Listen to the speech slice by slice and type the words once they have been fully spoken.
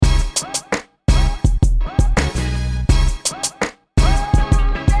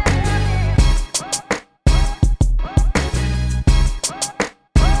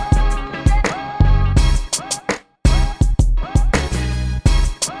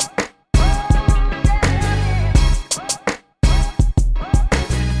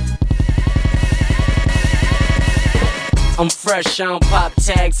I'm fresh, I don't pop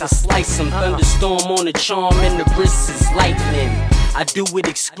tags, I slice them. Thunderstorm on the charm and the wrist is lightning. I do it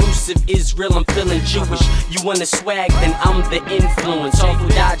exclusive, Israel, I'm feeling Jewish. You wanna swag, then I'm the influence. Awful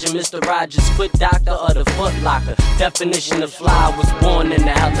Dodger, Mr. Rogers, foot doctor or the foot locker. Definition of fly, I was born in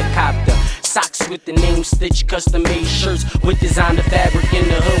a helicopter. Socks with the name stitched, custom made shirts with designer fabric in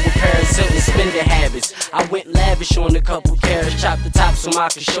the hood with Paris Hilton spending habits. I went lavish on a couple carrots, chopped the top so I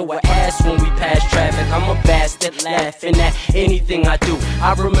could show her ass when we pass traffic. I'm a bastard laughing at anything I do.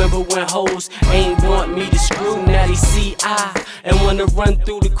 I remember when hoes ain't want me to screw, now they see I and wanna run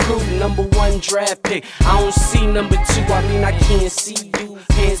through the crew. Number 1 draft pick, I don't see number 2, I mean I can't see you.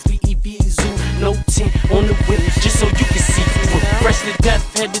 Pants B.E.B. Zoo, no tint on the whip, just so you can see through. Fresh to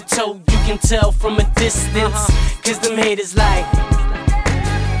death, head to toe, you can tell from a distance. Cause them haters like,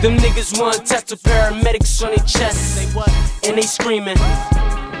 them niggas wanna test the paramedics on their chests. And they screaming,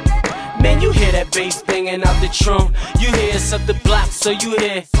 man, you hear that bass banging out the trunk. You hear us up the block, so you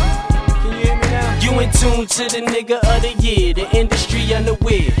hear. Can you hear me now? You in tune to the nigga of the year, the industry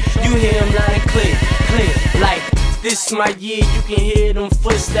unaware. You hear him loud and clear, clear, like this my year. You can hear them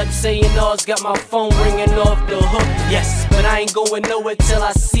footsteps saying Oz got my phone ringing off the hook. Yes, but I ain't going nowhere till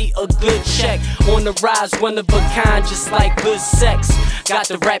I see a good check. On the rise, one of a kind, just like good sex. Got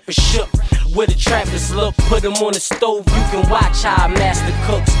the rapper shook with a trapper's look. Put him on the stove, you can watch how I master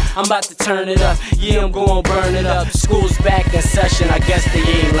cooks. I'm about to turn it up, yeah, I'm gonna burn it up. School's back in session, I guess they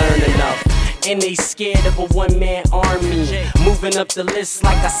ain't learned enough. And they scared of a one-man army, moving up the list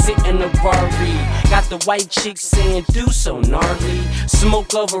like I sit in a Rari. Got the white chicks saying do so gnarly.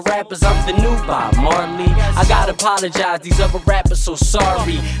 Smoke over rappers, I'm the new Bob Marley. I gotta apologize, these other rappers so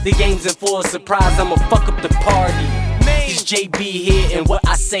sorry. The game's in full surprise, I'ma fuck up the party. It's JB here and what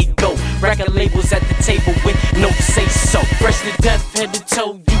I say go. Record labels at the table with no say so. Fresh to death, head to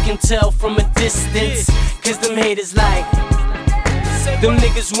toe, you can tell from a distance. Cause them haters like, them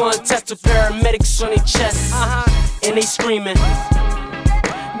niggas wanna test the paramedics on their chests. And they screaming,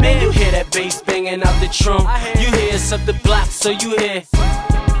 man, you hear that bass banging out the trunk. You hear us up the block, so you hear.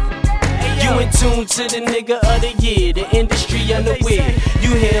 You in tune to the nigga of the year, the industry unaware.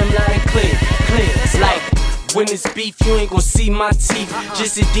 You hear him loud and clear, clear, like when it's beef, you ain't gon' see my teeth.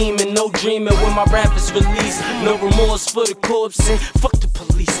 Just a demon, no dreaming when my rap is released. No remorse for the corpse and fuck the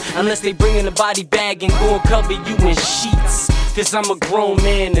police. Unless they bring in the body bag and go and cover you in sheets. Cause I'm a grown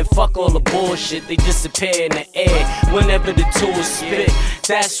man and fuck all the bullshit. They disappear in the air whenever the tools spit.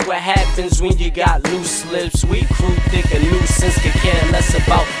 That's what happens when you got loose lips. We crew thick a nuisance, could care less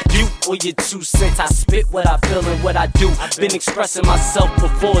about you or your 2 cents. I spit what I feel and what I do. Been expressing myself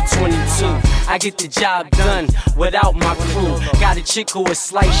before 22. I get the job done without my crew. Got a chick who will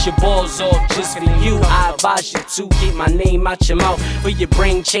slice your balls off just for you. I advise you to keep my name out your mouth, for your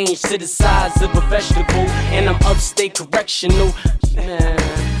brain change to the size of a vegetable. And I'm upstate correctional. Man,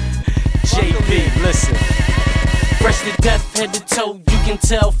 JB, listen. Fresh to death, head to toe, you can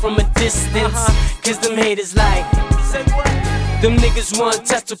tell from a distance. Cause them haters like, them niggas wanna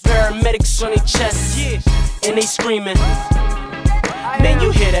test the paramedics on their chests. And they screaming, man, you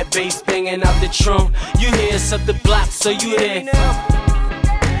hear that bass banging out the trunk. You hear us up the block, so you hear.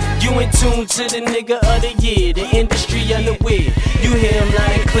 You in tune to the nigga of the year, the industry unaware. You hear him loud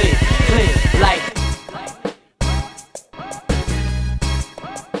and clear, clear, like.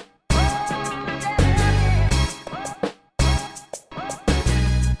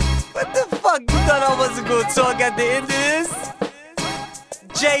 What the fuck, you thought I wasn't gonna talk at the end of this?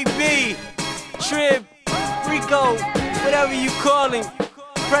 JB, Trib, Rico, whatever you calling.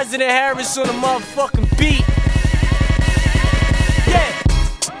 President Harris on the motherfucking beat.